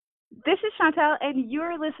This is Chantal, and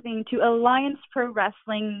you're listening to Alliance Pro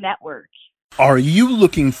Wrestling Network. Are you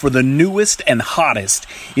looking for the newest and hottest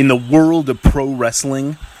in the world of pro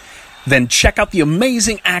wrestling? Then check out the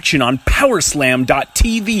amazing action on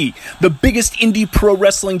Powerslam.tv, the biggest indie pro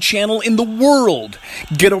wrestling channel in the world.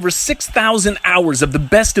 Get over 6,000 hours of the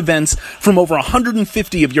best events from over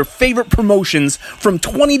 150 of your favorite promotions from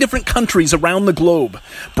 20 different countries around the globe.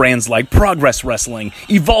 Brands like Progress Wrestling,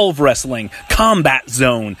 Evolve Wrestling, Combat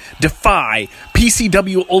Zone, Defy,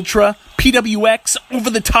 PCW Ultra, PWX, Over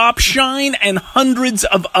the Top, Shine, and hundreds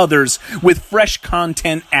of others with fresh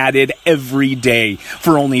content added every day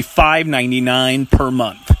for only $5.99 per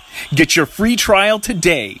month. Get your free trial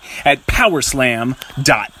today at Powerslam.tv.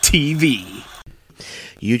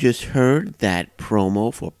 You just heard that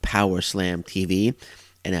promo for Powerslam TV,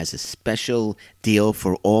 and as a special deal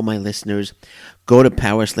for all my listeners, go to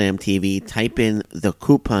Powerslam TV, type in the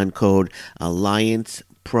coupon code Alliance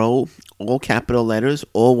Pro, all capital letters,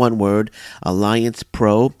 all one word, Alliance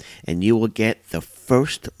Pro, and you will get the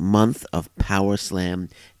first month of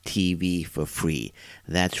Powerslam TV for free.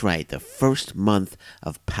 That's right, the first month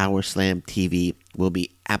of Powerslam TV will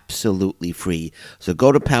be absolutely free. So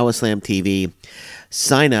go to Powerslam TV,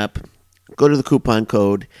 sign up, go to the coupon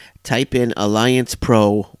code, type in Alliance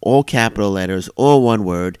Pro, all capital letters, all one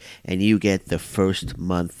word, and you get the first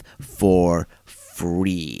month for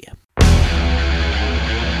free.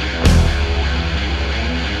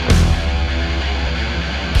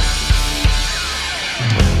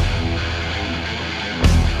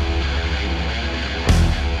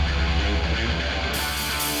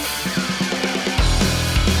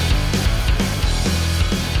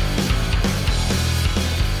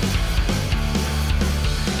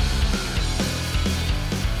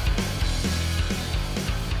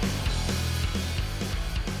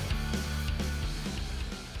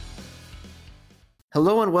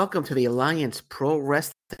 Hello and welcome to the Alliance Pro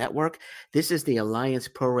Wrestling Network. This is the Alliance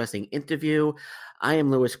Pro Wrestling interview. I am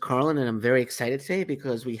Lewis Carlin, and I'm very excited today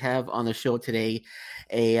because we have on the show today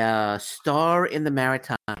a star in the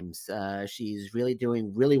Maritimes. She's really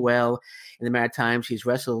doing really well in the Maritimes. She's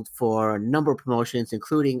wrestled for a number of promotions,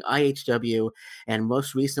 including IHW and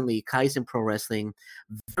most recently Kaizen Pro Wrestling.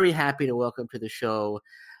 Very happy to welcome to the show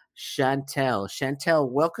Chantal. Chantal,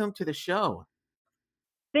 welcome to the show.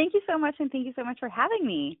 Thank you so much, and thank you so much for having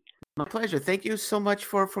me. My pleasure. Thank you so much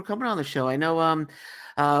for coming on the show. I know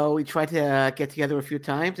we tried to get together a few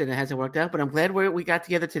times and it hasn't worked out, but I'm glad we got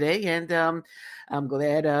together today, and I'm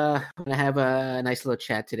glad we're going to have a nice little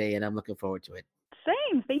chat today, and I'm looking forward to it.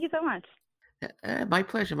 Same. Thank you so much. My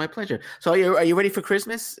pleasure. My pleasure. So are you ready for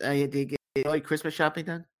Christmas? Did you get all your Christmas shopping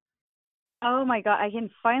done? Oh my God, I can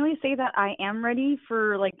finally say that I am ready.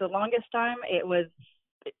 For like the longest time, it was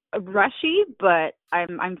rushy, but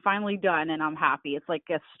I'm finally done and I'm happy. It's like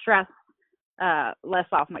a stress less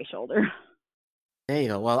off my shoulder. There you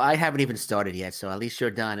go. Well, I haven't even started yet, so at least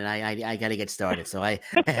you're done, and I got to get started. So I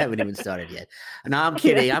haven't even started yet. No, I'm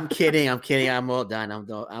kidding. I'm kidding. I'm all done.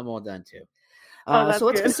 I'm all done too. So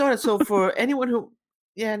let's get started. So for anyone who,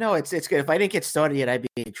 it's good. If I didn't get started yet, I'd be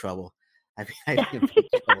in trouble. I'd be in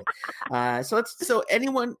trouble. So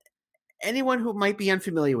anyone who might be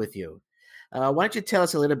unfamiliar with you, why don't you tell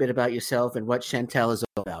us a little bit about yourself and what Chantal is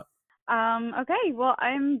all about? Okay, well,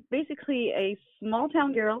 I'm basically a small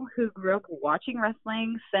town girl who grew up watching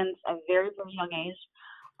wrestling since a very, very young age.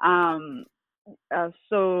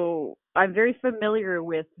 So I'm very familiar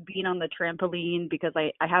with being on the trampoline because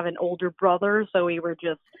I have an older brother, so we were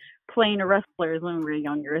just playing wrestlers when we were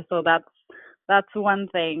younger. So that's one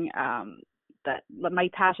thing that my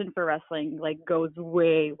passion for wrestling goes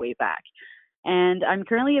way, way back. And I'm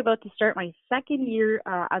currently about to start my second year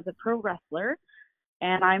as a pro wrestler,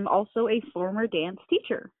 and I'm also a former dance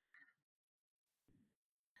teacher.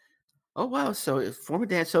 Oh, wow. So former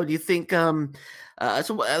dance. So do you think, let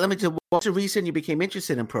me just, what's the reason you became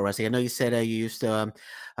interested in pro wrestling? I know you said you used to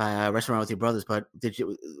wrestle around with your brothers, but did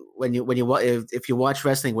you, if you watch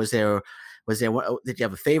wrestling, did you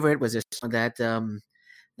have a favorite? Was there someone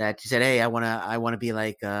that you said, hey, I want to be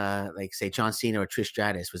like say John Cena or Trish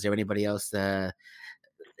Stratus? Was there anybody else? Is there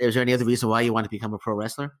any other reason why you want to become a pro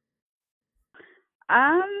wrestler?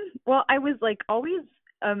 Well, I was always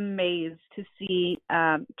amazed to see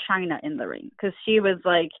Chyna in the ring, because she was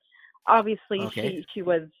obviously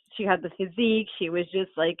she had the physique. She was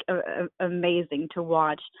just amazing to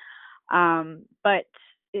watch. But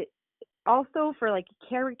it also, for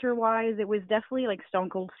character wise, it was definitely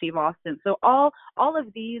Stone Cold Steve Austin. So all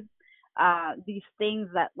of these things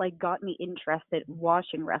that got me interested in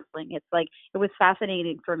watching wrestling. It's it was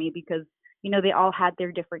fascinating for me because they all had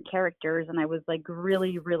their different characters, and I was like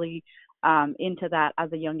really, really into that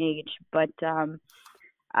as a young age. But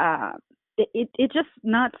uh, it's just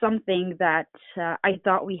not something that I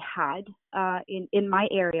thought we had in my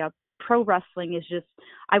area. Pro wrestling is just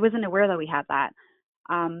I wasn't aware that we had that.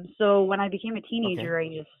 So when I became a Okay. teenager, I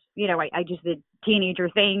just I just did teenager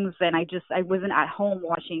things, and I wasn't at home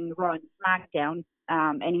watching Raw and SmackDown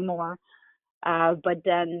anymore. But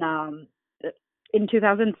then in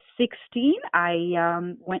 2016,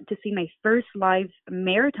 I went to see my first live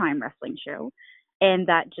maritime wrestling show, and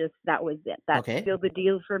that was it. That Okay. sealed the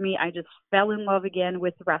deal for me. I just fell in love again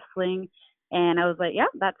with wrestling, and I was like, yeah,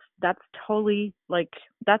 that's totally like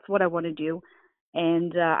that's what I want to do.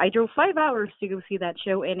 And I drove 5 hours to go see that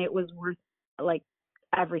show, and it was worth like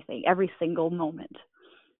everything, every single moment.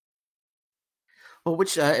 Well,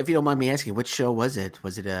 which, if you don't mind me asking, which show was it?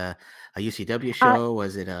 Was it a UCW Uh, show?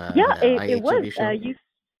 Was it yeah, a it was. IHW show?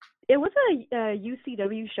 It was a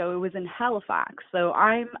UCW show. It was in Halifax. So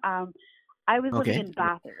I was living Okay. in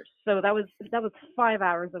Bathurst. So that was 5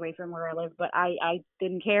 hours away from where I live, but I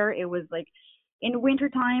didn't care. It was like in winter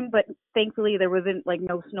time, but thankfully there wasn't like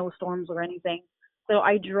no snowstorms or anything. So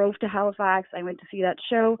I drove to Halifax. I went to see that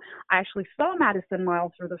show. I actually saw Madison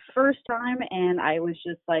Miles for the first time, and I was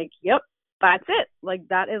just like, "Yep, that's it. Like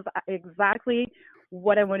that is exactly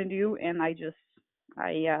what I want to do." And I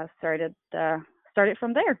started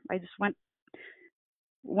from there. I just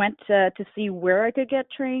went to see where I could get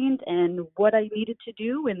trained and what I needed to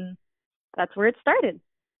do, and that's where it started.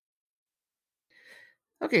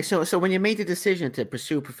 Okay. So when you made the decision to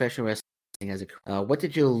pursue professional wrestling as what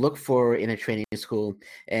did you look for in a training school,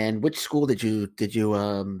 and which school did you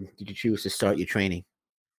choose to start your training?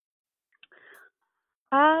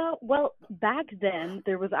 Well, back then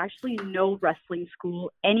there was actually no wrestling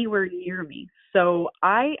school anywhere near me, so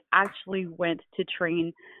I actually went to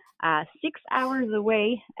train 6 hours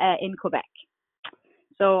away in Quebec.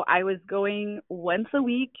 So I was going once a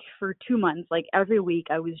week for 2 months, like every week.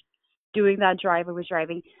 I was doing that drive. I was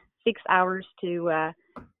driving 6 hours to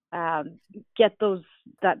get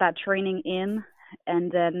that training in,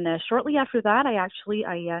 and then shortly after that, I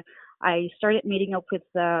started meeting up with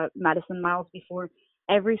Madison Miles before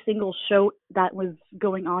every single show that was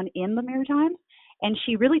going on in the Maritimes, and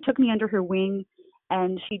she really took me under her wing,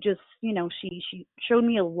 and she just she showed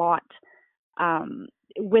me a lot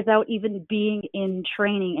without even being in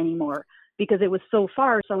training anymore because it was so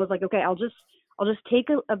far. So I was like, okay, I'll just take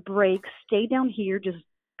a break, stay down here, just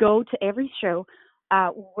go to every show,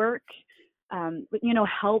 work,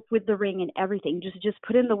 help with the ring and everything. Just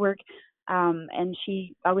put in the work. And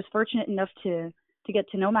I was fortunate enough to get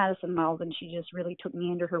to know Madison Miles, and she just really took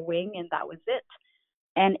me under her wing, and that was it.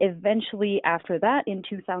 And eventually, after that, in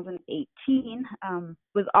 2018,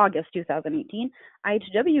 was August 2018,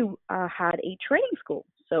 IHW had a training school.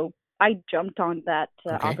 So I jumped on that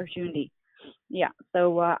Okay. opportunity. Yeah.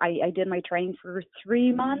 So I did my training for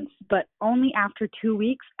 3 months, but only after 2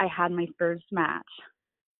 weeks, I had my first match.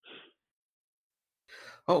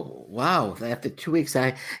 Oh, wow. After 2 weeks,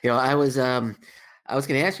 I was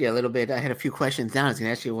going to ask you a little bit. I had a few questions down. I was going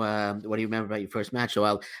to ask you, what do you remember about your first match? So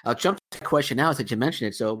I'll jump to the question now since you mentioned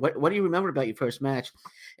it. So what do you remember about your first match,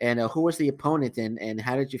 and who was the opponent, and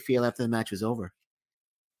how did you feel after the match was over?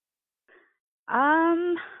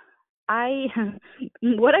 Um, I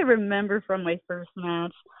what I remember from my first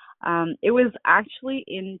match, it was actually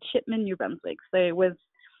in Chipman, New Brunswick. So it was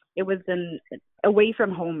an away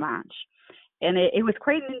from home match, and it was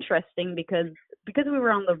quite interesting because we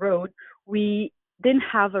were on the road, we didn't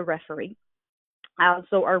have a referee.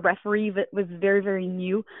 So our referee was very very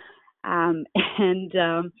new, and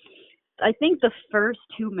I think the first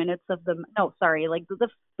 2 minutes of the no, sorry, like the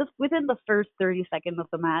within the first 30 seconds of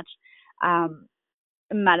the match, um,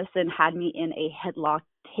 Madison had me in a headlock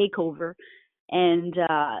takeover, and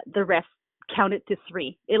the ref counted to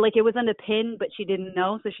three. It wasn't a pin, but she didn't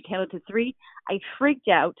know, so she counted to three. I freaked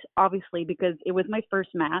out, obviously, because it was my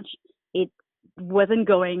first match. It wasn't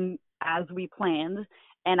going as we planned,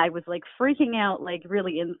 and I was like freaking out, like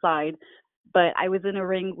really inside. But I was in the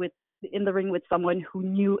ring with someone who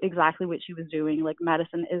knew exactly what she was doing. Like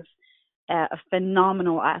Madison is a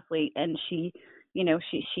phenomenal athlete, and she made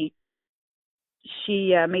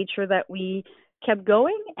sure that we kept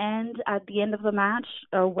going. And at the end of the match,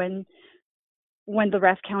 when the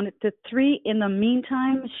ref counted to three, in the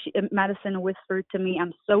meantime, Madison whispered to me,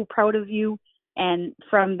 "I'm so proud of you." And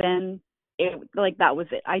from then, that was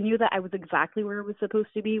it. I knew that I was exactly where I was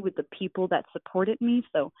supposed to be with the people that supported me.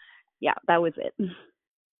 So, yeah, that was it.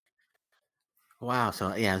 Wow. So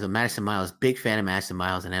Madison Miles, big fan of Madison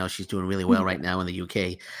Miles, and I know she's doing really well right now in the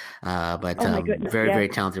UK. But Oh my goodness, very, yes. very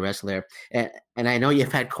talented wrestler. And I know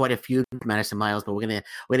you've had quite a few with Madison Miles, but we're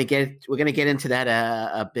gonna get into that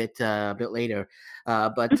a bit later.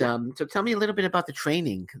 So tell me a little bit about the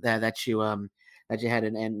training that you had,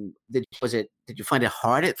 and did you find it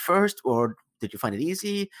hard at first, or did you find it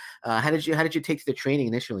easy? How did you take to the training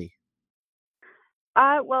initially?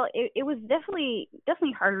 Well, it was definitely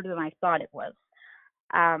harder than I thought it was.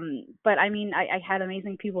 But I mean, I had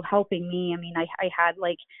amazing people helping me. I mean, I had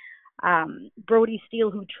like Brody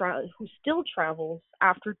Steele who still travels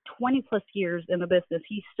after 20 plus years in the business.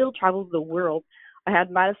 He still travels the world. I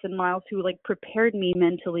had Madison Miles who like prepared me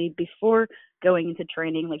mentally before going into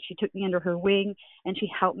training. Like she took me under her wing and she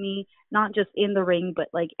helped me not just in the ring, but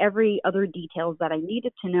like every other details that I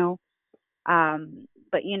needed to know.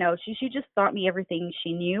 But you know, she just taught me everything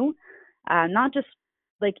she knew, not just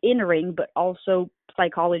like in ring, but also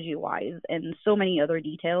psychology wise and so many other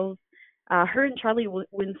details. Her and Charlie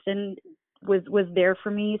Winston was there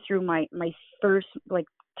for me through my first like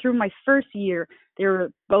through my first year. They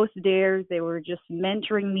were both there. They were just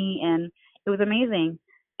mentoring me, and it was amazing.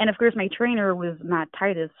 And of course, my trainer was Matt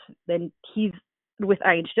Titus. Then he's with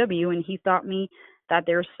IHW, and he taught me that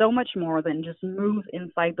there's so much more than just move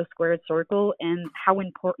inside the squared circle, and how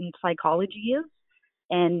important psychology is,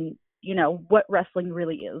 and you know what wrestling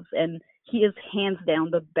really is. And he is hands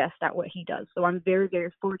down the best at what he does. So I'm very,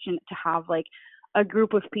 very fortunate to have like a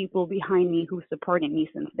group of people behind me who supported me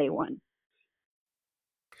since day one.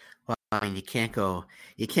 Well, I mean, you can't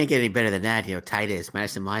get any better than that. You know, Titus,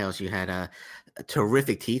 Madison Miles, you had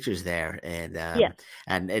terrific teachers there, Yes.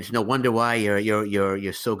 and it's no wonder why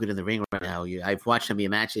you're so good in the ring right now. I've watched some of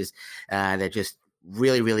your matches; they're just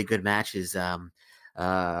really, really good matches. And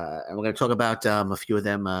we're going to talk about a few of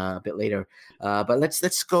them a bit later. But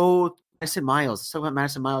let's go Madison Miles. Let's talk about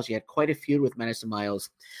Madison Miles. You had quite a feud with Madison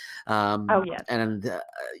Miles. Oh yes. And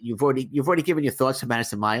you've already given your thoughts to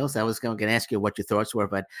Madison Miles. I was going to ask you what your thoughts were,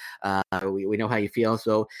 but we know how you feel.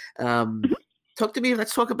 So talk to me.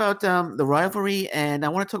 Let's talk about the rivalry, and I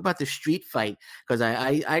want to talk about the street fight because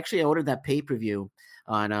I actually ordered that pay-per-view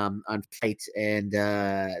on Fight, and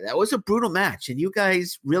that was a brutal match. And you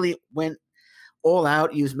guys really went all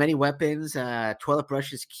out, used many weapons, toilet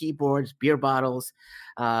brushes, keyboards, beer bottles.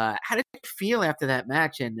 How did it feel after that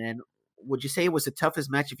match? And would you say it was the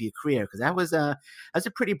toughest match of your career? Because that was a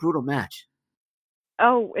pretty brutal match.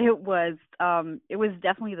 Oh, it was. It was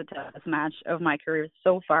definitely the toughest match of my career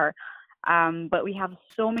so far. But we have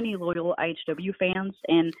so many loyal IHW fans,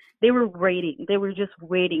 and they were waiting. They were just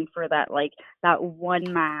waiting for that, like that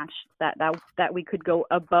one match that we could go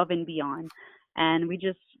above and beyond. And we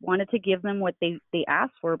just wanted to give them what they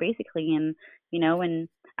asked for, basically. And you know, and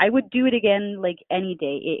I would do it again, like any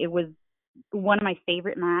day. It was one of my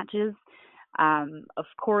favorite matches. Of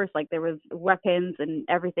course, like there was weapons and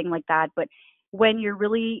everything like that, but when you're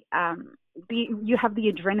really you have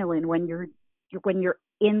the adrenaline when you're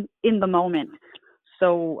in the moment.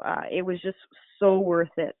 So it was just so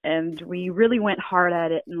worth it, and we really went hard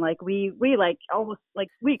at it, and like we like almost like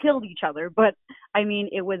we killed each other. But I mean,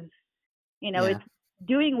 it was, you know, Yeah. it's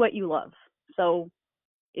doing what you love. So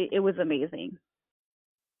it was amazing.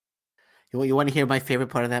 You want to hear my favorite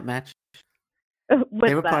part of that match? What's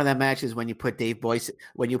Favorite part of that? that match is when you put Dave Boyce in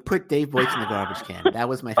the garbage can. That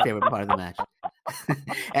was my favorite part of the match.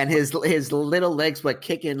 And his little legs were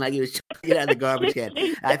kicking like he was trying to get out of the garbage can.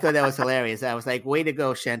 I thought that was hilarious. I was like, "Way to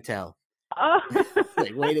go, Chantel! Oh.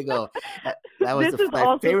 Like, way to go!" That was This is my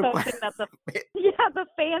also favorite part. something that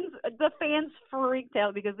the fans freaked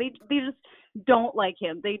out because they just don't like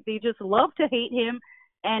him. They just love to hate him,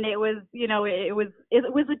 and it was, you know, it was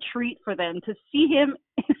a treat for them to see him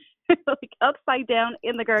like upside down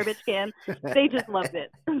in the garbage can. They just loved it.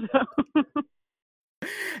 So,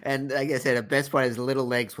 And like I said, the best part is the little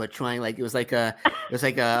legs were trying like it was like a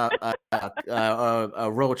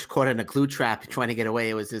roach caught in a glue trap trying to get away.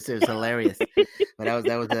 It was hilarious. But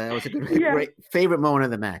that was a good yeah. great favorite moment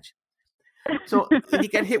of the match. So when you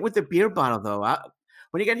got hit with the beer bottle, though,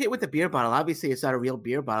 when you got hit with the beer bottle, obviously it's not a real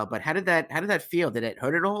beer bottle. But how did that feel? Did it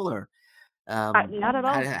hurt at all, or Not at how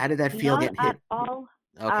all. how did that feel Not getting at hit? all.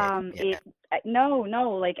 Okay, It yeah, no,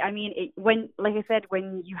 no. Like I mean, when like I said,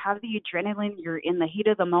 when you have the adrenaline, you're in the heat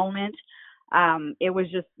of the moment. It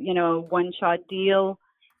was just, you know, one shot deal.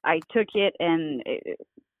 I took it, and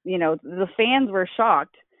you know, the fans were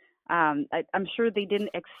shocked. I'm sure they didn't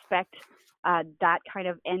expect that kind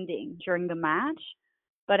of ending during the match.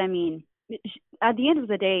 But I mean, at the end of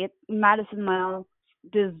the day, Madison Mile.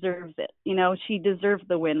 deserves it. She deserves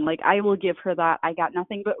the win. Like, I will give her that. I got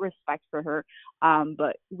nothing but respect for her.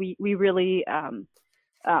 But we really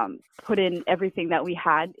put in everything that we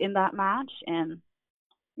had in that match, and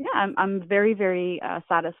yeah, I'm very, very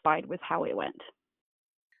satisfied with how it went.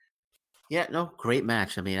 Yeah, no, great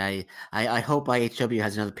match. I mean, I hope IHW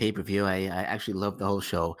has another pay-per-view. I actually love the whole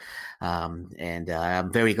show, and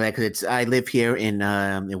I'm very glad because I live here in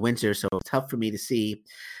Windsor, so it's tough for me to see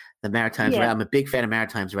the Maritimes. Yeah. I'm a big fan of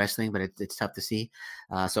Maritimes wrestling, but it's tough to see.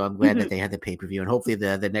 So I'm glad that they had the pay-per-view, and hopefully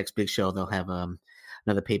the next big show they'll have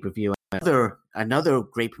another pay-per-view. Another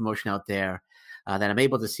great promotion out there that I'm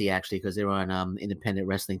able to see actually because they're on independent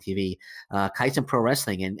wrestling TV, Kaizen Pro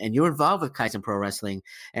Wrestling, and you're involved with Kaizen Pro Wrestling,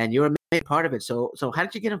 and you're a major part of it. So how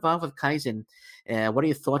did you get involved with Kaizen? What are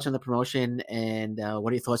your thoughts on the promotion, and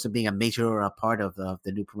what are your thoughts on being a major part of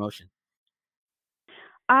the new promotion?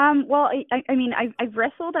 Well, I mean, I've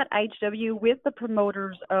wrestled at IHW with the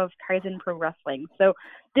promoters of Kaizen Pro Wrestling, so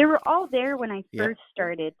they were all there when I first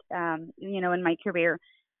started, in my career,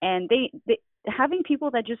 and they having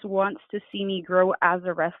people that just wants to see me grow as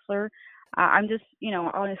a wrestler. I'm just,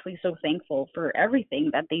 honestly so thankful for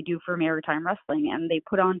everything that they do for Maritime Wrestling, and they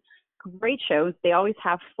put on great shows. They always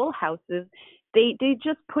have full houses. They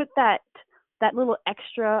just put that little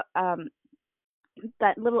extra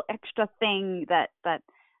thing that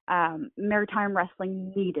Maritime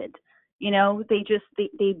Wrestling needed.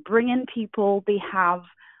 They bring in people. They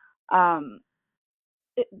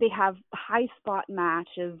have high spot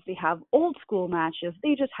matches. They have old school matches.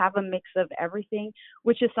 They just have a mix of everything,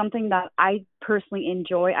 which is something that I personally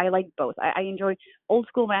enjoy. I like both. I enjoy old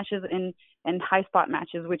school matches and high spot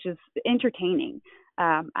matches, which is entertaining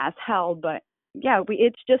as hell. But yeah,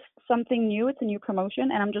 it's just something new. It's a new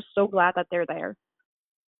promotion, and I'm just so glad that they're there.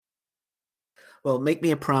 Well, make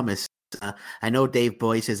me a promise. I know Dave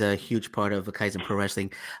Boyce is a huge part of Kaizen Pro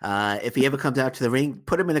Wrestling. If he ever comes out to the ring,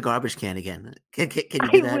 put him in a garbage can again. Can you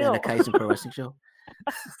do that at a Kaizen Pro Wrestling show?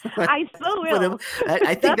 I still will.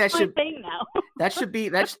 I think that's my thing now. That should be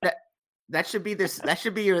your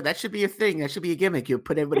thing. That should be a gimmick. You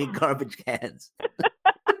put everybody in garbage cans.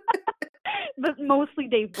 But mostly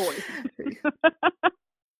Dave Boyce.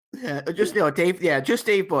 Dave. Yeah, just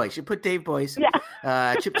Dave Boyce. You put Dave Boyce,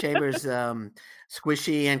 Chip Chambers,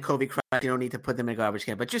 Squishy, and Kobe Craft. You don't need to put them in a garbage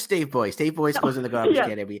can, but just Dave Boyce. Dave Boyce goes in the garbage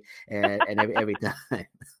can every time.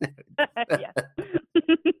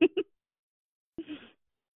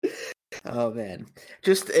 Oh man!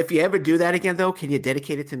 Just if you ever do that again, though, can you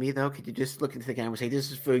dedicate it to me? Though, could you just look into the camera and say,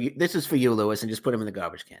 "This is for you. This is for you, Lewis," and just put him in the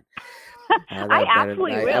garbage can? I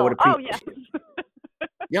absolutely will. I would appreciate.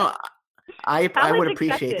 I would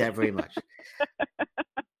appreciate that very much.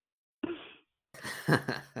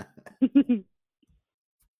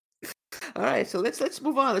 All right, so let's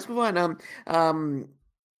move on.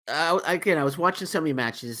 I was watching some of your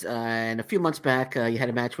matches, and a few months back, you had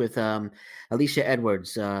a match with Alicia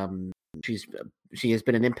Edwards. She has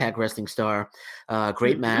been an Impact Wrestling star.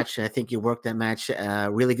 Great match. I think you worked that match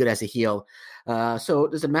really good as a heel. So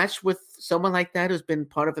does a match with someone like that who's been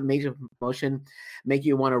part of a major promotion make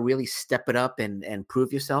you want to really step it up and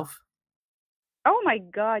prove yourself? Oh my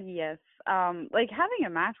God, yes. Like having a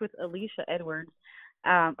match with Alicia Edwards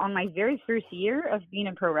on my very first year of being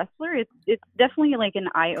a pro wrestler, it's definitely like an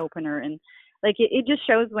eye opener, and like it just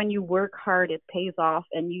shows when you work hard, it pays off,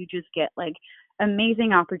 and you just get like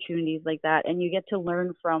amazing opportunities like that, and you get to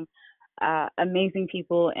learn from amazing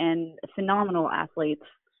people and phenomenal athletes.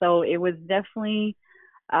 So it was definitely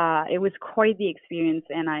it was quite the experience,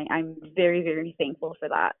 and I'm very, very thankful for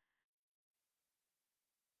that.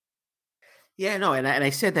 Yeah, no, and I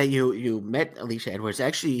said that you met Alicia Edwards.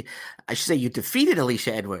 Actually, I should say you defeated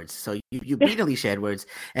Alicia Edwards. So you beat Alicia Edwards,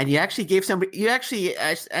 and you actually gave somebody. You actually,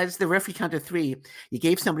 as the referee counted 3, you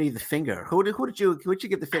gave somebody the finger. Who did you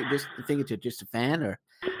give the finger to? Just a fan, or?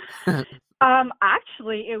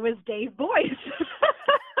 Actually, it was Dave Boyce.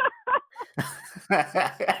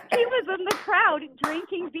 He was in the crowd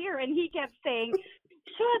drinking beer, and he kept saying,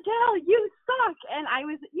 "Chantel, you suck." And I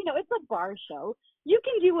was, it's a bar show. You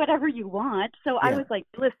can do whatever you want. So I was like,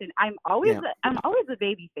 listen, I'm always a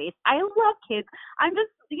baby face. I love kids. I'm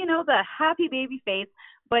just, the happy baby face.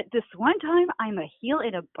 But this one time I'm a heel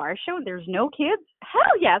in a bar show and there's no kids.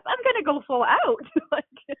 Hell yes, I'm going to go full out.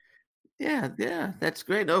 Yeah, that's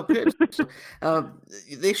great. Oh, good. So,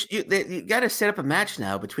 you got to set up a match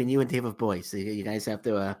now between you and David Boyce. You guys have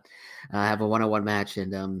to have a one-on-one match,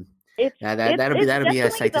 and that'll be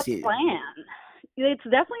a sight to see. It's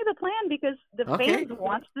definitely the plan because the fans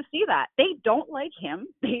wants to see that. They don't like him.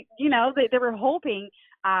 They were hoping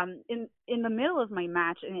in the middle of my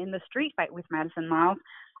match in the street fight with Madison Miles,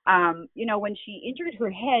 When she injured her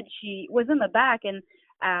head, she was in the back, and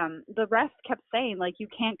the ref kept saying like, you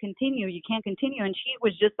can't continue, and she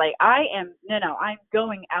was just like, no, I'm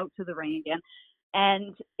going out to the ring again.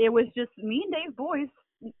 And it was just me and Dave Boyce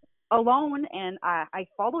alone, and I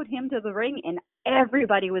followed him to the ring, and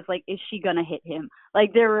everybody was like, is she gonna hit him?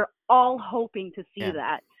 Like, they were all hoping to see Yeah.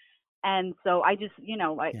 that. And so I just,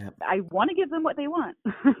 Yeah. I want to give them what they want.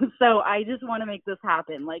 So I just want to make this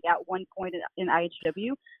happen, like at one point in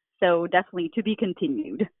IHW. So definitely to be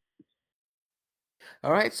continued.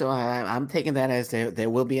 All right, so I'm taking that as there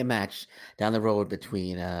will be a match down the road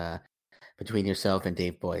between yourself and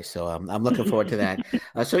Dave Boyce. So I'm looking forward to that.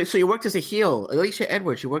 So you worked as a heel, Alicia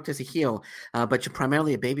Edwards. You worked as a heel, but you're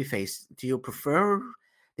primarily a babyface. Do you prefer?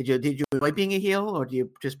 Did you enjoy being a heel, or do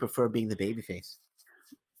you just prefer being the babyface?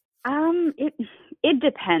 It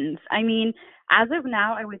depends. I mean, as of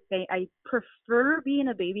now, I would say I prefer being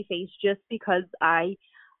a babyface just because I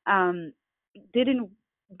um didn't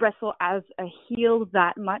wrestle as a heel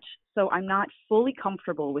that much, so I'm not fully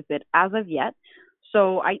comfortable with it as of yet.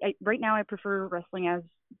 So I right now I prefer wrestling as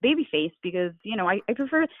babyface because I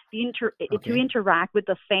prefer to Okay. interact with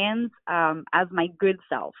the fans as my good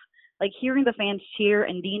self. Like hearing the fans cheer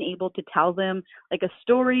and being able to tell them like a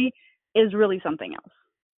story is really something else.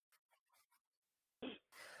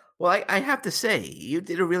 Well, I have to say you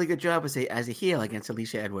did a really good job as a heel against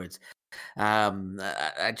Alicia Edwards. I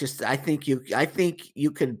think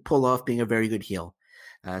you could pull off being a very good heel.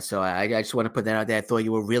 So I just want to put that out there. I thought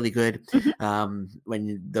you were really good. Mhm.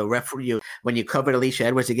 When the referee, when you covered Alicia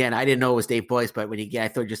Edwards again, I didn't know it was Dave Boyce, but I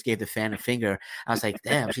thought you just gave the fan a finger. I was like,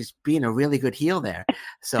 damn, she's being a really good heel there.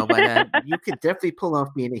 So, but you could definitely pull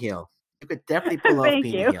off being a heel. You could definitely pull off Thank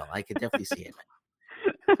being a you. heel. I could definitely see it.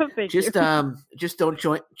 Thank you. Just don't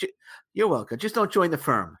join. You're welcome. Just don't join the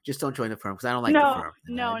firm. Just don't join the firm because I don't like the No, firm.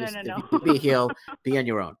 no, no, Just no, if no. you be a heel, be on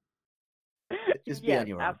your own. Just be Yes, on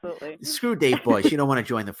your own. absolutely. Screw Dave Boyce. You don't want to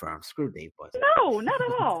join the firm. Screw Dave Boyce. No, not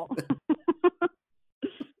at all.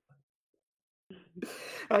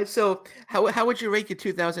 All right. So how would you rate your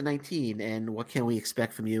 2019, and what can we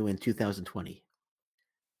expect from you in 2020?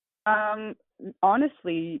 Um,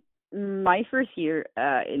 Honestly, my first year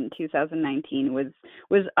in 2019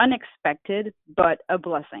 was unexpected, but a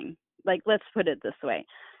blessing. Like, let's put it this way.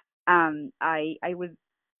 I was,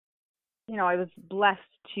 I was blessed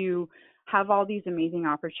to have all these amazing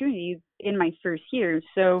opportunities in my first year.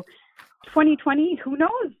 So 2020, who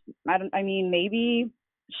knows? I mean, maybe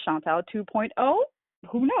Chantal 2.0.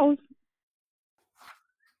 Who knows?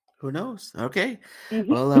 Who knows? Okay.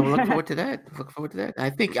 Well, we'll look Mhm. forward to that. Look forward to that.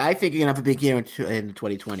 I think you're gonna have a big year in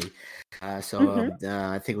 2020. So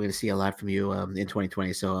Mhm. I think we're gonna see a lot from you in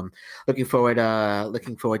 2020. So I'm looking forward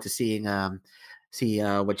to see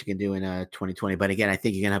what you can do in 2020. But again, I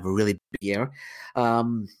think you're gonna have a really big year.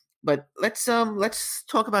 Um, but let's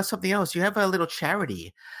talk about something else. You have a little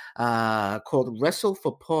charity called Wrestle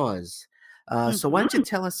for Pause. So why don't you Mhm.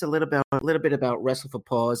 tell us a little bit about Wrestle for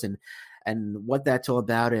Pause and what that's all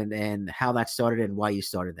about and how that started and why you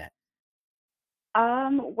started that.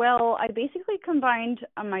 Well, I basically combined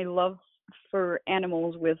my love for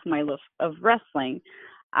animals with my love of wrestling.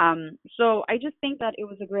 So I just think that it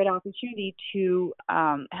was a great opportunity to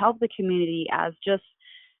help the community as just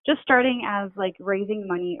starting as like raising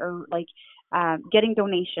money or like getting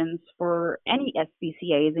donations for any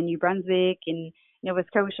SPCAs in New Brunswick, in Nova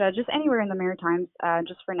Scotia, just anywhere in the Maritimes,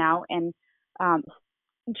 just for now, and um,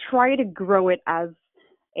 try to grow it as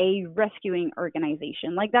a rescuing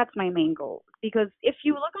organization. Like that's my main goal. Because if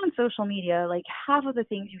you look on social media, like half of the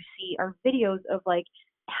things you see are videos of like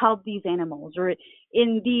help these animals or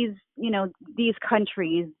in these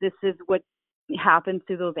countries, this is what happens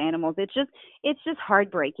to those animals. It's just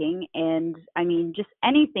heartbreaking, and I mean just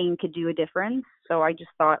anything could do a difference. So I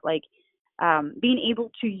just thought like being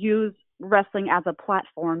able to use wrestling as a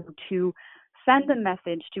platform to send a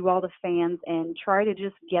message to all the fans and try to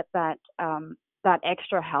just get that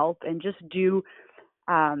extra help and just do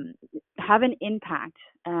um, have an impact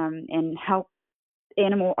and help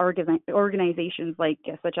animal organizations like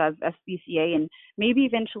such as SPCA and maybe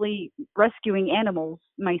eventually rescuing animals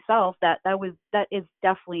myself. That is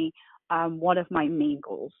definitely one of my main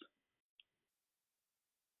goals.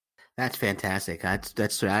 That's fantastic. That's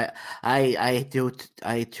I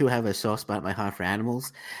too have a soft spot in my heart for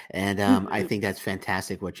animals, and I think that's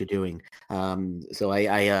fantastic what you're doing. So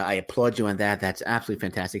I applaud you on that. That's absolutely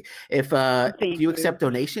fantastic. If do Thank you you. accept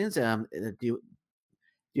donations? Do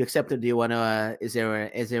you accept them? Do you want to? Is there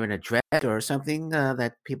an address or something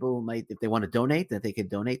that people might, if they want to donate, that they can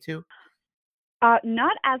donate to?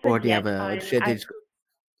 Not as of Or do you yet. have a should they just,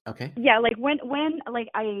 Okay. Yeah, like when like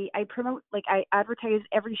I promote, like I advertise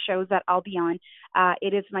every show that I'll be on.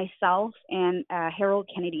 It is myself and Harold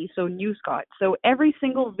Kennedy, so New Scott. So every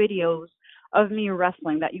single videos of me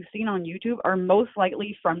wrestling that you've seen on YouTube are most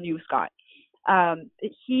likely from New Scott. Um,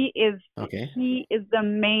 he is Okay. he is the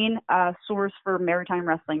main source for maritime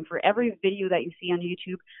wrestling. For every video that you see on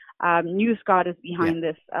YouTube, New Scott is Yeah. behind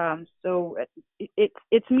this. So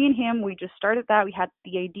it's me and him. We just started that. We had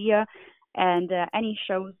the idea, and any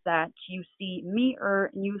shows that you see me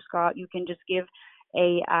or New Scott, you can just give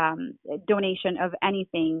a donation of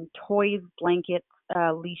anything: toys, blankets,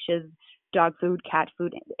 leashes, dog food, cat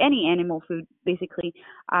food, any animal food, basically.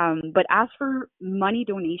 But as for money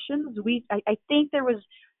donations, I think there was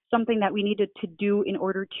something that we needed to do in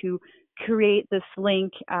order to create this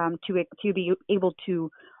link to be able to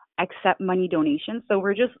accept money donations. So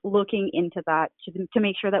we're just looking into that to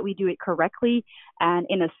make sure that we do it correctly and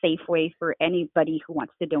in a safe way for anybody who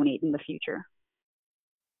wants to donate in the future.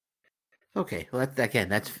 Okay, well, again,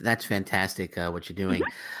 that's fantastic what you're doing.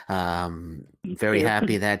 Thank Very you.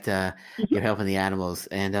 happy that you're helping the animals.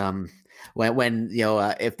 And when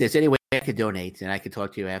if there's any way I could donate, and I could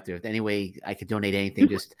talk to you after, if any way I could donate anything,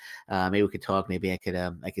 just maybe we could talk. Maybe I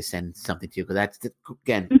could send something to you because that's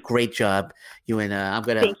again great job. You and I'm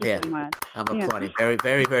gonna Thank you yeah, so much. I'm Yeah. applauding. Very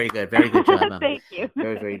very very good. Very good job. Thank you.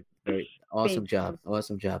 Very very very awesome Thank job. you.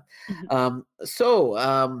 Awesome job.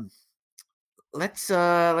 So let's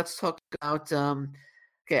talk about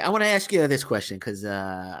okay, I want to ask you this question because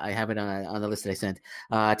I have it on the list that I sent.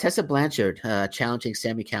 Tessa Blanchard challenging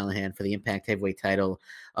Sami Callihan for the Impact Heavyweight title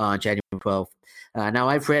on January 12th. Now,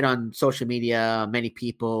 I've read on social media many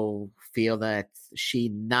people feel that she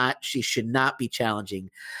should not be challenging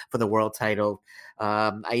for the world title.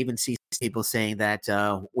 I even see people saying that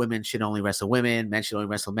women should only wrestle women, men should only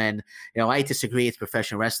wrestle men. I disagree. It's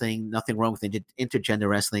professional wrestling. Nothing wrong with intergender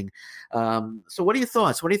wrestling. So, what are your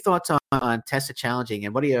thoughts? What are your thoughts on Tessa challenging,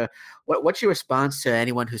 and what's your response to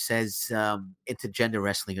anyone who says intergender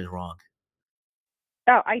wrestling is wrong?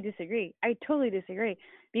 Oh, I disagree. I totally disagree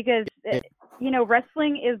because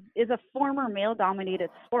wrestling is a former male-dominated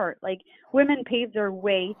sport. Like women paved their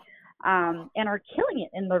way and are killing it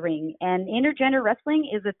in the ring, and intergender wrestling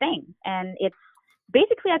is a thing, and it's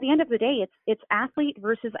basically at the end of the day, it's athlete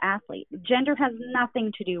versus athlete. Gender has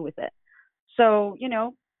nothing to do with it. So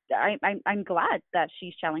I'm glad that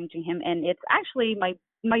she's challenging him, and it's actually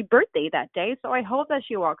my birthday that day, so I hope that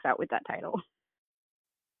she walks out with that title.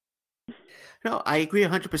 No, I agree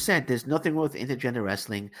 100%. There's nothing wrong with intergender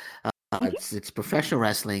wrestling. It's professional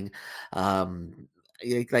wrestling.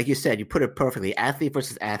 Like you said, you put it perfectly. Athlete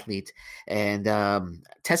versus athlete. And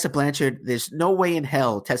Tessa Blanchard, there's no way in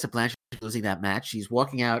hell Tessa Blanchard is losing that match. She's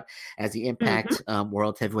walking out as the Impact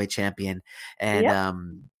World Heavyweight Champion. And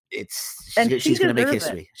Yep. she's going to make deserves it.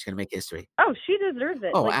 history. She's going to make history. Oh, she deserves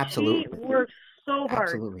it. Oh, Like she absolutely. works so hard.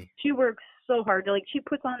 Absolutely. She works so hard. Like she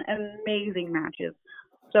puts on amazing matches.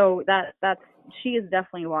 So that's she is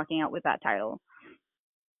definitely walking out with that title.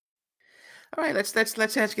 All right, let's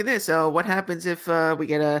ask you this. What happens if we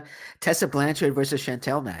get a Tessa Blanchard versus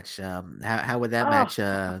Chantel match? How would that match?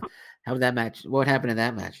 How would that match? What would happen in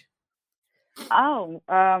that match?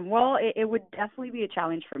 Well, it would definitely be a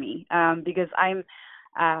challenge for me because I'm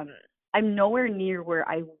nowhere near where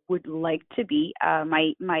I would like to be.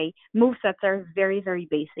 My movesets are very, very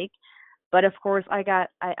basic. But of course, I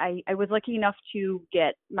was lucky enough to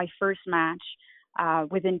get my first match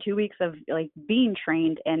within 2 weeks of like being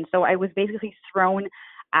trained, and so I was basically thrown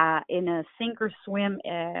in a sink or swim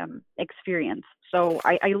experience. So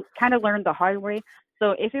I kind of learned the hard way.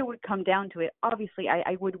 So if it would come down to it, obviously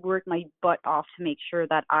I would work my butt off to make sure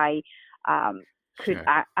that I could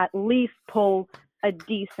at least pull a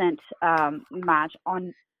decent match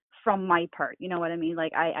on from my part. You know what I mean?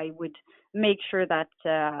 Like I would make sure that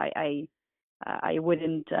I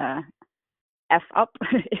wouldn't F up,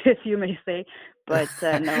 if you may say, but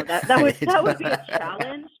no, that would be a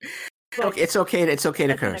challenge. Okay, it's okay. It's okay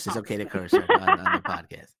to curse. It's okay to curse on the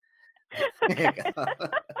podcast.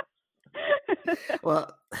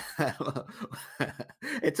 Well,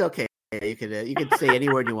 it's okay. You can say any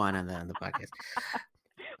word you want on the podcast.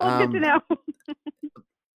 Well, good to know.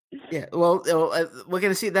 Yeah, well, we're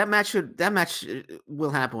gonna see that match. Will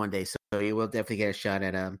happen one day, so you will definitely get a shot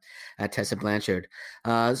at Tessa Blanchard.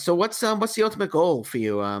 So what's the ultimate goal for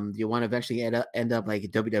you? Do you want to eventually end up like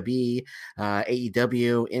WWE,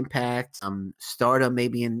 AEW, Impact, Stardom,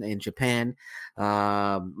 maybe in Japan,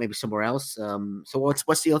 maybe somewhere else? So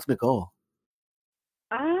what's the ultimate goal?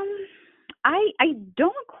 I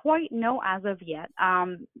don't quite know as of yet.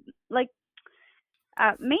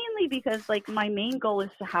 Mainly because like my main goal is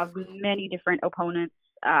to have many different opponents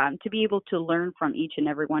to be able to learn from each and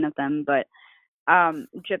every one of them. But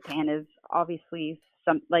Japan is obviously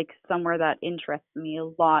somewhere that interests me a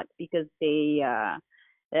lot because they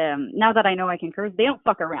now that I know I can curse, they don't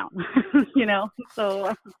fuck around, you know.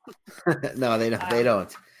 So No, they don't. They um,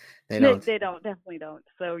 don't. They don't. they don't, definitely don't.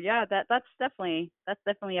 So yeah, that's definitely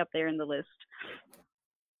up there in the list.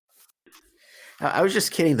 I was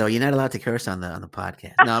just kidding, though. You're not allowed to curse on the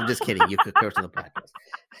podcast. No, I'm just kidding. You could curse on the podcast.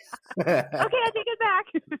 Okay, I take it back.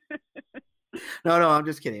 No, I'm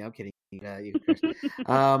just kidding. I'm kidding. You can curse.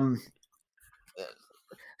 Um,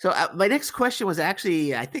 so my next question was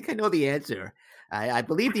actually, I think I know the answer. I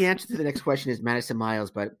believe the answer to the next question is Madison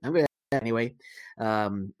Miles, but I'm going to ask anyway.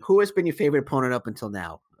 Who has been your favorite opponent up until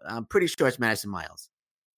now? I'm pretty sure it's Madison Miles.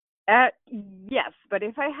 Yes, but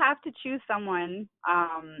if I have to choose someone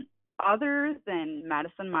other than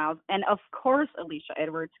Madison Miles, and of course Alicia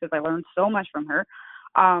Edwards, because I learned so much from her.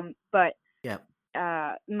 But yeah,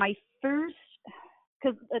 my first,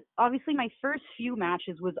 because obviously my first few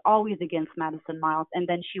matches was always against Madison Miles, and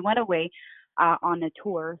then she went away on a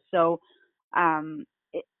tour. So I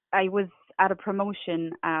was at a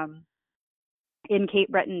promotion in Cape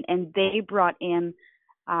Breton, and they brought in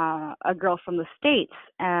a girl from the States,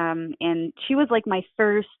 and she was like my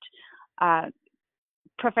first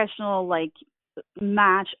professional like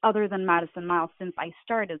match other than Madison Miles since I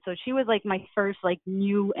started. So she was like my first like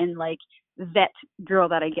new and like vet girl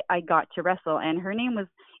that I got to wrestle, and her name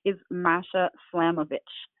is Masha Slamovich.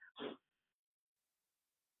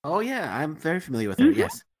 Oh yeah, I'm very familiar with her. Mm-hmm.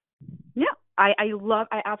 Yes. Yeah, I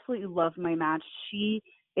absolutely love my match. She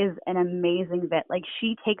is an amazing vet. Like,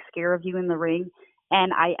 she takes care of you in the ring.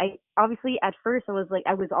 And I obviously at first I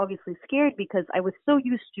was obviously scared because I was so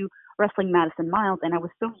used to wrestling Madison Miles, and I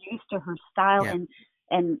was so used to her style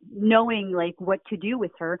and knowing like what to do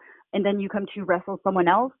with her. And then you come to wrestle someone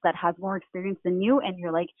else that has more experience than you, and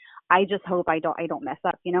you're like, I just hope I don't mess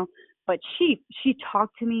up, you know. But she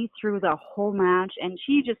talked to me through the whole match, and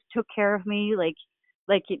she just took care of me like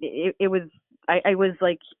it was. I was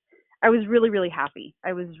like, I was really, really happy.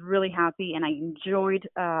 I was really happy, and I enjoyed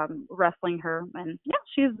wrestling her. And yeah,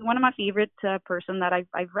 she's one of my favorite person that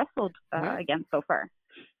I've wrestled against so far.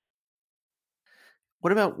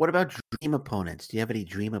 What about dream opponents? Do you have any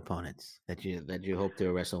dream opponents that you hope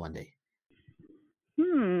to wrestle one day?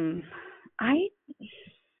 I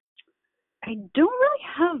don't really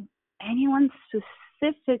have anyone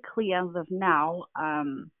specifically as of now.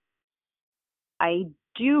 I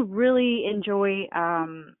do really enjoy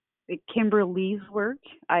Kimberly's work.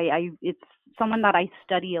 It's someone that I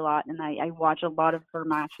study a lot, and I watch a lot of her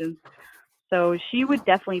matches. So she would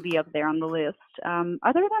definitely be up there on the list. Other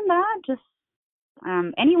than that, just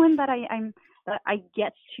anyone that I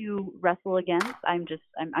get to wrestle against, I'm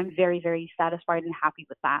very, very satisfied and happy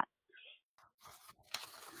with that.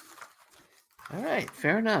 All right,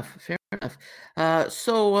 fair enough.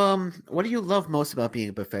 So, what do you love most about being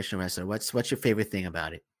a professional wrestler? What's your favorite thing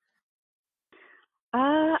about it?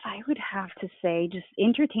 I would have to say just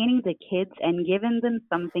entertaining the kids and giving them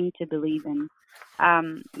something to believe in.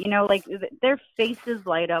 You know, like their faces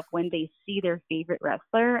light up when they see their favorite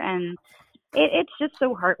wrestler, and it's just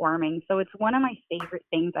so heartwarming. So it's one of my favorite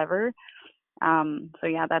things ever. So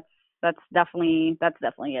yeah, that's definitely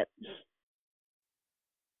it.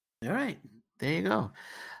 All right, there you go.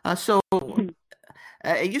 So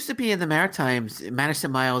it used to be in the Maritimes,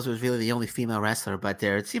 Madison Miles was really the only female wrestler, but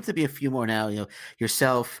there seems to be a few more now. You know,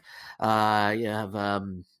 yourself. You have, I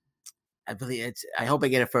believe it's. I hope I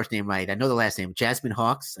get her first name right. I know the last name, Jasmine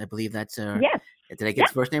Hawks. I believe that's her. Yes. Did I get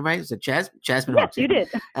the first name right? Is it Jasmine yes, Hawks? Yes, you did.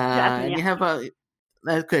 Jasmine, and you have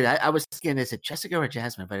that's good. I was thinking, is it Jessica or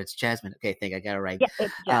Jasmine? But it's Jasmine. Okay, I think I got it right. Yeah,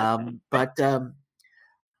 it's Jasmine.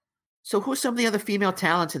 So who's some of the other female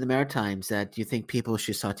talents in the Maritimes that you think people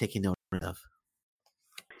should start taking note of?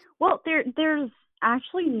 Well, there's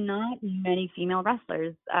actually not many female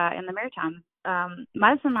wrestlers in the Maritimes.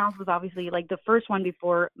 Madison Miles was obviously like the first one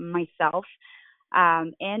before myself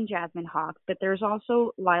and Jasmine Hawks, but there's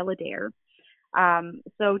also Lila Dare.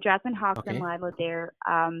 So Jasmine Hawks and Lila Dare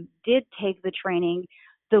did take the training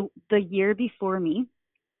the year before me.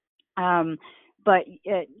 But,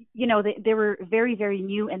 you know, they were very, very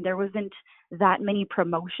new, and there wasn't that many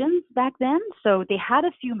promotions back then. So they had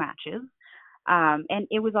a few matches, and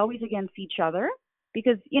it was always against each other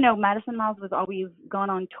because, you know, Madison Miles was always gone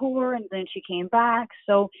on tour, and then she came back.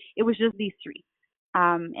 So it was just these three.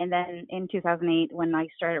 And then in 2008, when I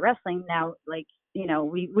started wrestling, now, like, you know,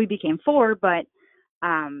 we became four, but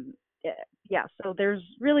yeah, so there's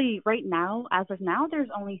really right now, as of now, there's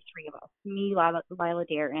only three of us, me, Lila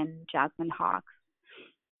Dare, and Jasmine Hawks.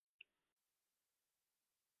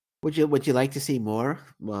 Would you like to see more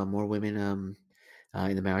women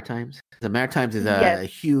in the Maritimes? The Maritimes is Yes, a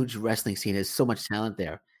huge wrestling scene. There's so much talent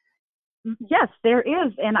there. yes, there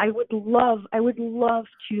is, and I would love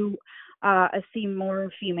to see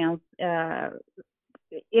more females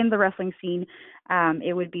in the wrestling scene.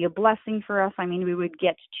 It would be a blessing for us. I mean, we would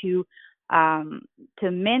get um,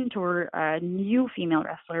 to mentor new female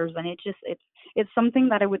wrestlers, and it's something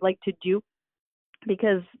that I would like to do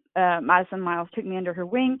because Madison Miles took me under her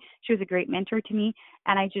wing. She was a great mentor to me,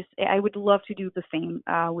 and I would love to do the same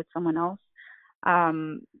with someone else.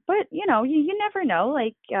 But you never know.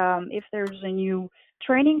 Like if there's a new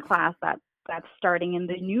training class that's starting in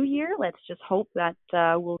the new year, let's just hope that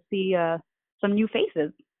we'll see some new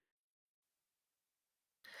faces.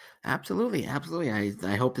 Absolutely, absolutely.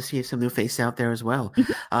 I hope to see some new faces out there as well.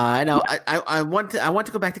 I know. I want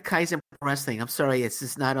to go back to Kaizen Pro Wrestling. I'm sorry, it's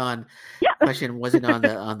just not on. Yeah, Question wasn't on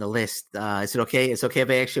the list. Is it okay? It's okay if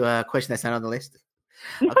I ask you a question that's not on the list?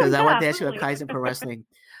 no, Because I yeah, wanted to ask you about absolutely. Kaizen Pro Wrestling.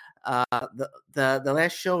 The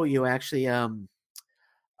last show you actually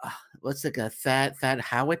what's the guy? Thad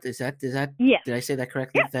Howitt? Is that Yes, did I say that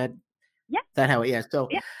correctly? yeah, Thad yeah, Howitt. Yeah. So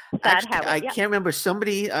yeah. Sad actually, habit. I Yeah. can't remember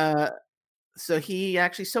somebody. So he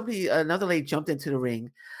actually somebody another lady jumped into the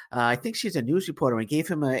ring. I think she's a news reporter and gave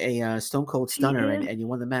him a Stone Cold She Stunner is. and you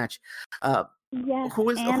won the match. Uh, Yes, who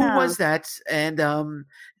was Anna. that? And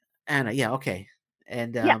Anna. Yeah. Okay.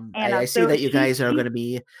 And Yeah, I Anna. see So that you guys are going to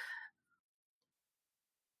be.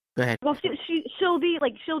 Go ahead. well, she'll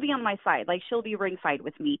be on my side. Like she'll be ringside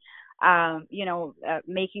with me.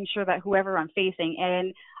 Making sure that whoever I'm facing,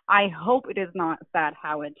 and I hope it is not Thad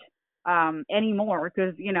Howard anymore,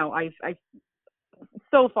 because I've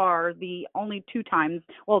so far the only two times,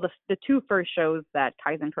 well, the two first shows that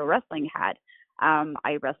Kaizen Pro Wrestling had,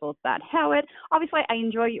 I wrestled Thad Howard. Obviously, I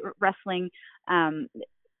enjoy wrestling. Um,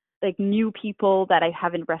 like new people that I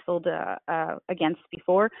haven't wrestled against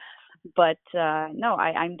before. But no,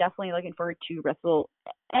 I'm definitely looking forward to wrestle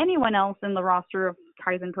anyone else in the roster of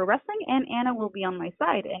Kaizen Pro Wrestling, and Anna will be on my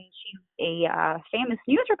side, and she's a famous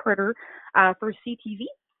news reporter for CTV.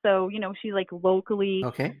 So she's like locally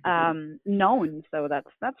Okay. known. So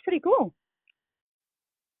that's pretty cool.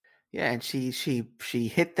 Yeah, and she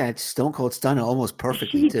hit that Stone Cold Stunner almost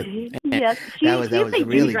perfectly She too. did, yes. That She's was a huge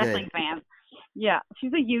really wrestling good. fan. Yeah,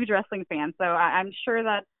 she's a huge wrestling fan. So I'm sure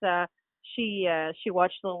that she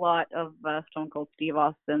watched a lot of Stone Cold Steve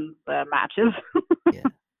Austin's matches.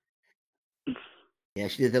 Yeah. Yeah,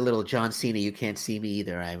 she did the little John Cena "You Can't See Me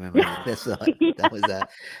Either." I remember that. Yeah, That was that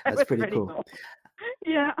that's was pretty pretty cool. cool.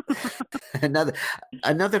 Yeah. another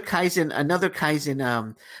another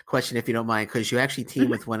Kaizen question, if you don't mind, because you actually teamed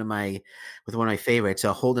Mhm. with one of my favorites,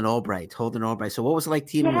 Holden Albright. Holden Albright. So what was it like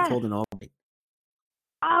teaming with Yes. Holden Albright?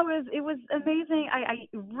 It was amazing. I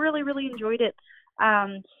really really enjoyed it.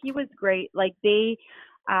 He was great. Like they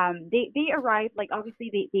arrived, like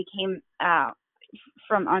obviously they came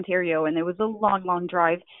from Ontario, and it was a long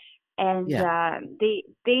drive, and Yeah.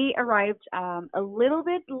 they arrived a little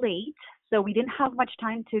bit late, so we didn't have much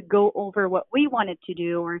time to go over what we wanted to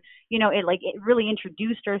do, or it really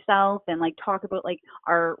introduced ourselves and like talk about like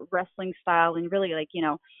our wrestling style, and really like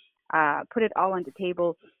put it all on the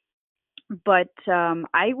table. But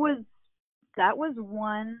I was that was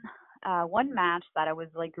one match that I was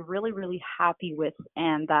like really really happy with,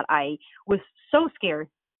 and that I was so scared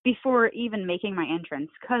before even making my entrance,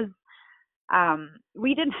 because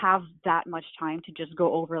we didn't have that much time to just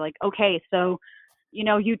go over like, okay, so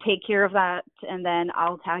you take care of that, and then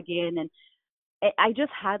I'll tag in. And I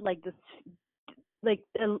just had like this like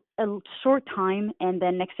a short time, and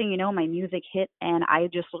then next thing you know, my music hit, and I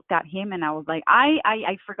just looked at him, and I was like,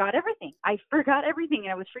 I forgot everything. I forgot everything,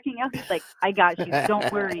 and I was freaking out. He's like, I got you,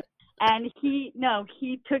 don't worry. And he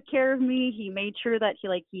took care of me. He made sure that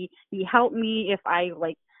he helped me if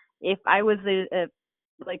I was a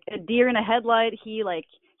deer in a headlight. He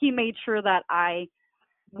made sure that I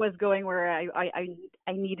was going where I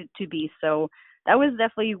needed to be. So that was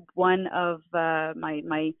definitely one of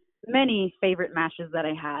my many favorite matches that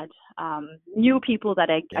I had. New people that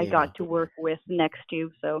There I you go. got to work with next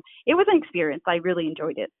to. So it was an experience. I really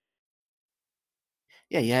enjoyed it.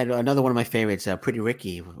 Yeah, you had another one of my favorites, Pretty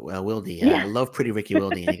Ricky Wilde. I Yeah. love Pretty Ricky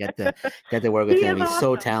Wilde, and you got to work He with is him. He's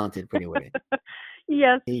so awesome. talented, Pretty Ricky.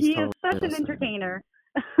 Yes, He's he is totally such an awesome. entertainer.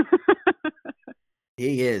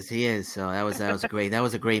 He is. He is. So that was great. That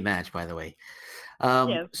was a great match, by the way.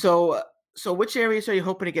 Yes. So which areas are you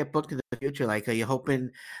hoping to get booked in the future? Like, are you hoping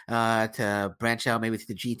to branch out maybe to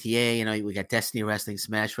the GTA? We got Destiny Wrestling,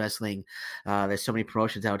 Smash Wrestling. There's so many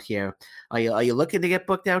promotions out here. Are you looking to get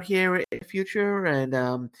booked out here in the future? And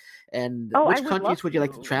Oh, I which would love countries would you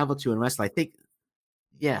like to to. travel to and wrestle? I think.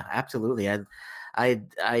 Yeah, absolutely.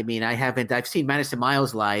 I mean, I've seen Madison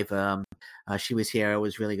Miles live. She was here. It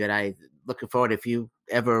was really good. I looking forward. If you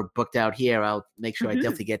ever booked out here, I'll make sure I Hmm.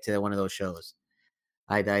 definitely get to one of those shows.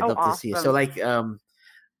 I'd Oh, love to see you. So awesome. like,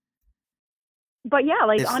 But yeah,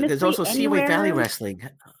 like there's honestly, also Seaway Valley anywhere. Wrestling.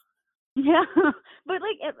 Yeah, but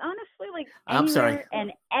like honestly, like I'm sorry. anywhere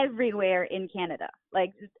and everywhere in Canada.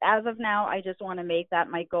 Like as of now, I just want to make that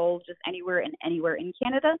my goal, just anywhere in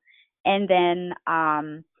Canada, and then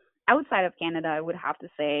outside of Canada, I would have to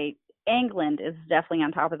say England is definitely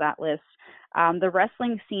on top of that list. The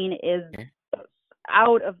wrestling scene is Okay.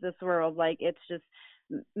 out of this world. Like it's just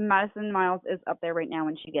Madison Miles is up there right now,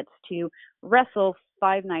 and she gets to wrestle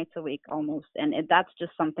 5 nights a week almost, and that's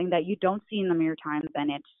just something that you don't see in the mere times,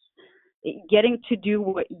 and it's getting to do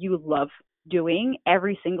what you love doing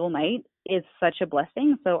every single night is such a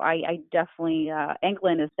blessing. So I definitely,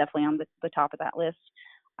 England is definitely on the top of that list.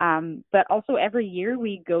 But also every year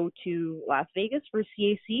we go to Las Vegas for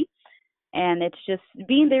CAC, and it's just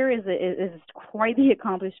being there is quite the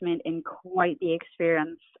accomplishment and quite the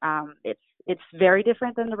experience. It's very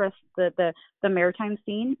different than the rest the maritime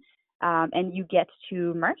scene. And you get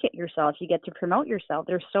to market yourself, you get to promote yourself.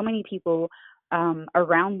 There's so many people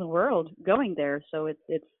around the world going there, so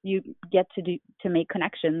it's you get to make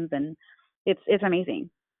connections, and it's amazing.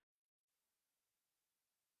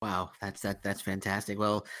 Wow, that's fantastic.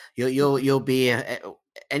 Well, you'll be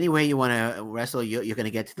anywhere you want to wrestle. You're going to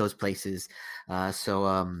get to those places.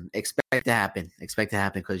 So expect to happen. Expect to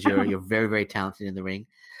happen because you're very very talented in the ring.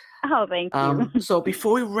 Oh, thank you. So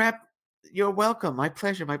before we wrap, you're welcome. My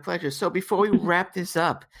pleasure. My pleasure. So before we wrap this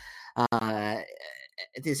up, uh,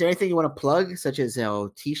 is there anything you want to plug, such as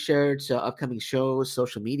t-shirts, upcoming shows,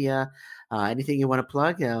 social media, anything you want to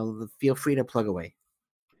plug? Feel free to plug away.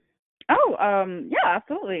 Oh, yeah,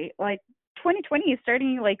 absolutely. Like 2020 is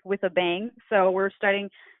starting like with a bang. So we're starting.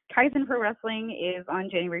 Kaizen Pro Wrestling is on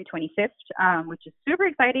January 25th, which is super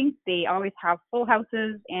exciting. They always have full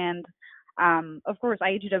houses, and of course,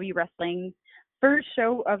 IHW Wrestling first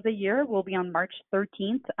show of the year will be on March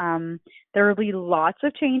 13th. There will be lots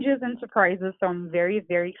of changes and surprises, so I'm very,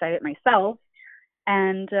 very excited myself.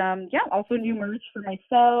 And yeah, also new merch for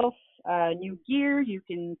myself, new gear. You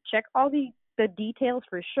can check all the details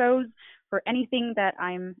for shows, for anything that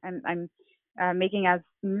I'm making as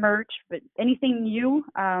merch, but anything new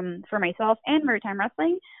for myself and Maritime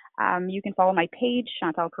Wrestling. You can follow my page,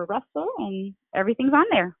 Chantal Pro Wrestle, and everything's on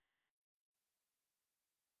there.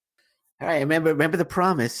 All right, remember the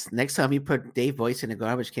promise. Next time you put Dave Voice in a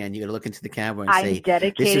garbage can, you're gonna look into the camera and I'm say, "This is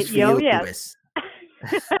dedicated. for Yo, you, yes.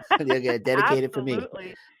 Lewis." You're gonna dedicate it for me.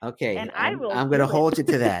 Absolutely. Okay, And I will I'm gonna do hold you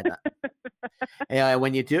to it. that.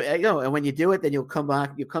 When you do, and when you do it, then you'll come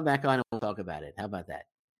back. You come back on and we'll talk about it. How about that?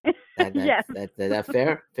 Yes. That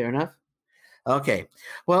fair? Fair enough. Okay.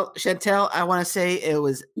 Well, Chantel, I want to say it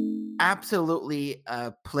was absolutely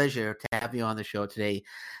a pleasure to have you on the show today.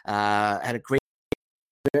 Had a great,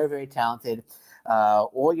 very, very talented.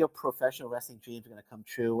 All your professional wrestling dreams are going to come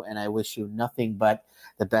true, and I wish you nothing but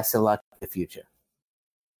the best of luck in the future.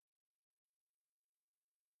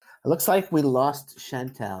 It looks like we lost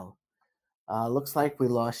Chantel. Looks like we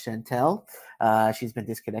lost Chantel. She's been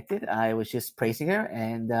disconnected. I was just praising her,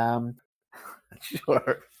 and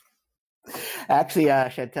sure. Actually,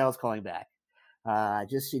 Chantel's calling back.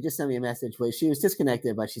 She just sent me a message where she was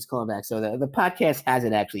disconnected, but she's calling back. So the podcast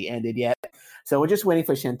hasn't actually ended yet. So we're just waiting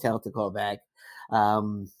for Chantel to call back.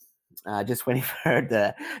 Just waiting for her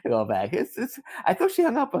to call back. I thought she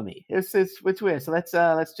hung up on me. It's weird. So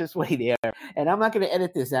let's just wait here. And I'm not going to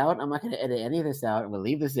edit this out. I'm not going to edit any of this out. I'm going to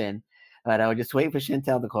leave this in. But I was just waiting for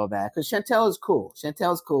Chantel to call back because Chantel is cool.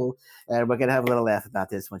 Chantel's cool, and we're gonna have a little laugh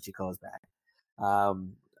about this when she calls back.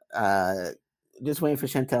 Um, just waiting for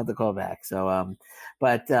Chantel to call back. So,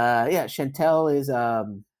 yeah, Chantel is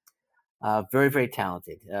very, very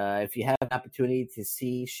talented. If you have an opportunity to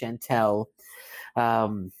see Chantel,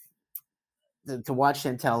 to watch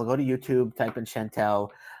Chantel, go to YouTube, type in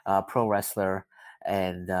Chantel Pro Wrestler,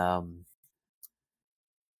 and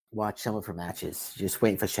watch some of her matches. Just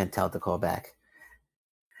waiting for Chantel to call back.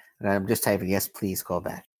 I'm just typing, yes, please call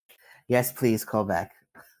back. Yes, please call back.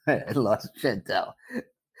 I lost Chantel.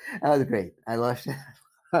 That was great. I lost.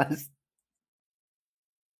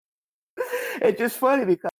 It's just funny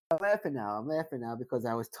because I'm laughing now. I'm laughing now because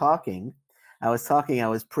I was talking. I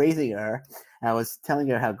was praising her. I was telling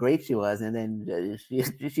her how great she was, and then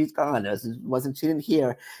she's gone. She didn't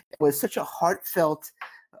hear. It was such a heartfelt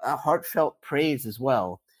praise as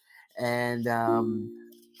well. And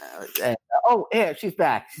oh, yeah, she's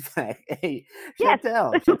back. She's back. Hey, Yes.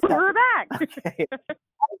 Chantel. We're back. Okay.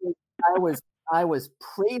 I I was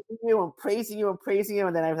praising you and praising you and praising you,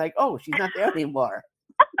 and then I was like, oh, she's not there anymore.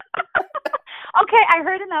 Okay, I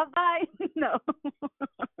heard enough. Bye. No.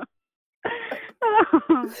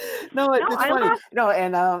 No, it's I funny. lost. No,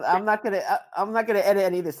 and I'm not gonna edit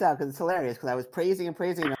any of this out because it's hilarious. Because I was praising and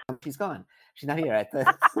praising, and she's gone. She's not here.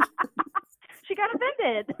 She got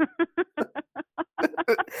offended.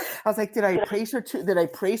 I was like, did I praise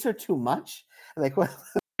her too much? Like, what?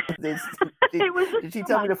 Did she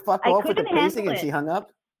tell me to fuck off with the praising and she hung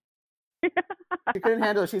up? She couldn't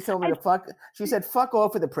handle it. She told me to fuck. She said, "Fuck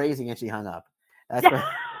off with the praising," and she hung up. That's what.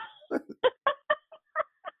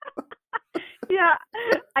 Yeah,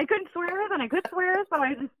 I couldn't swear, then I could swear, so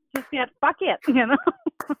I just said, "Fuck it," you know.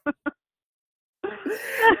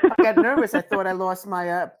 I got nervous. I thought I lost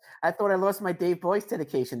my Dave Boyce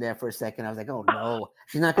dedication there for a second. I was like, "Oh no,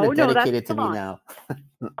 she's not going to dedicate it to me now."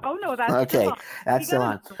 Oh no, that's okay. Still on. That's still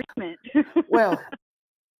on. Well,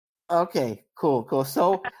 okay, cool.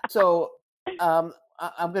 So, I'm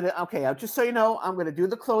gonna. Okay, just so you know, I'm gonna do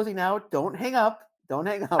the closing now. Don't hang up.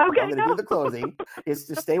 Okay, I'm gonna do the closing.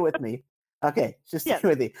 Just stay with me. Okay, just stay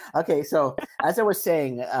with me. Okay, so as I was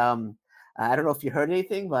saying, I don't know if you heard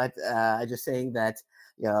anything, but I'm just saying that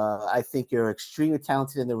I think you're extremely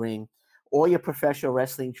talented in the ring. All your professional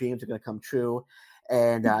wrestling dreams are going to come true,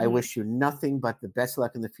 and I wish you nothing but the best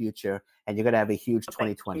luck in the future. And you're going to have a huge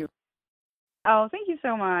 2020. Oh, thank you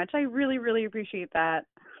so much. I really, really appreciate that.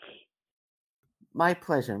 My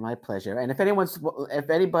pleasure. And if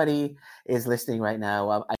anybody is listening right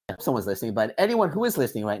now, I know someone's listening, but anyone who is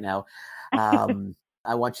listening right now,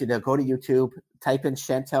 I want you to go to YouTube, type in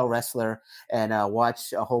Chantel Wrestler, and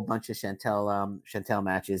watch a whole bunch of Chantel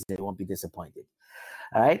matches. You won't be disappointed.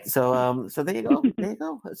 All right, so there you go. There you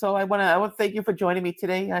go. So I want to thank you for joining me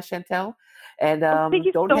today, Chantel. And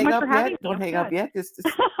don't hang up yet. Don't hang up yet. Just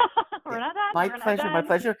We're not done. My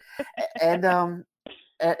pleasure. And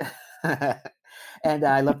and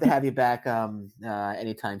I'd love to have you back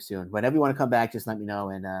anytime soon. Whenever you want to come back, just let me know,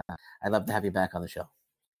 and I'd love to have you back on the show.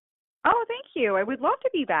 Oh, thank you. I would love to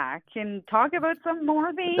be back and talk about some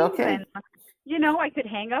more things. Okay. And, I could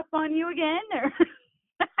hang up on you again. Or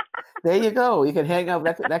there you go. You can hang up.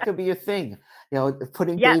 That could be your thing.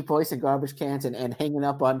 Putting Dave Boyce in garbage cans and hanging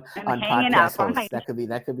up on podcast hosts. That could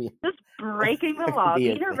be just breaking the law,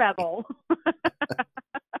 being a rebel.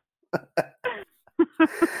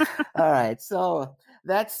 All right. So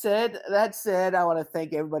that said, I want to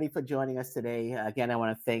thank everybody for joining us today. Again, I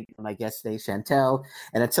want to thank my guest today, Chantel.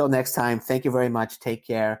 And until next time, thank you very much. Take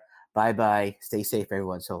care. Bye-bye. Stay safe,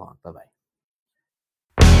 everyone. So long. Bye-bye.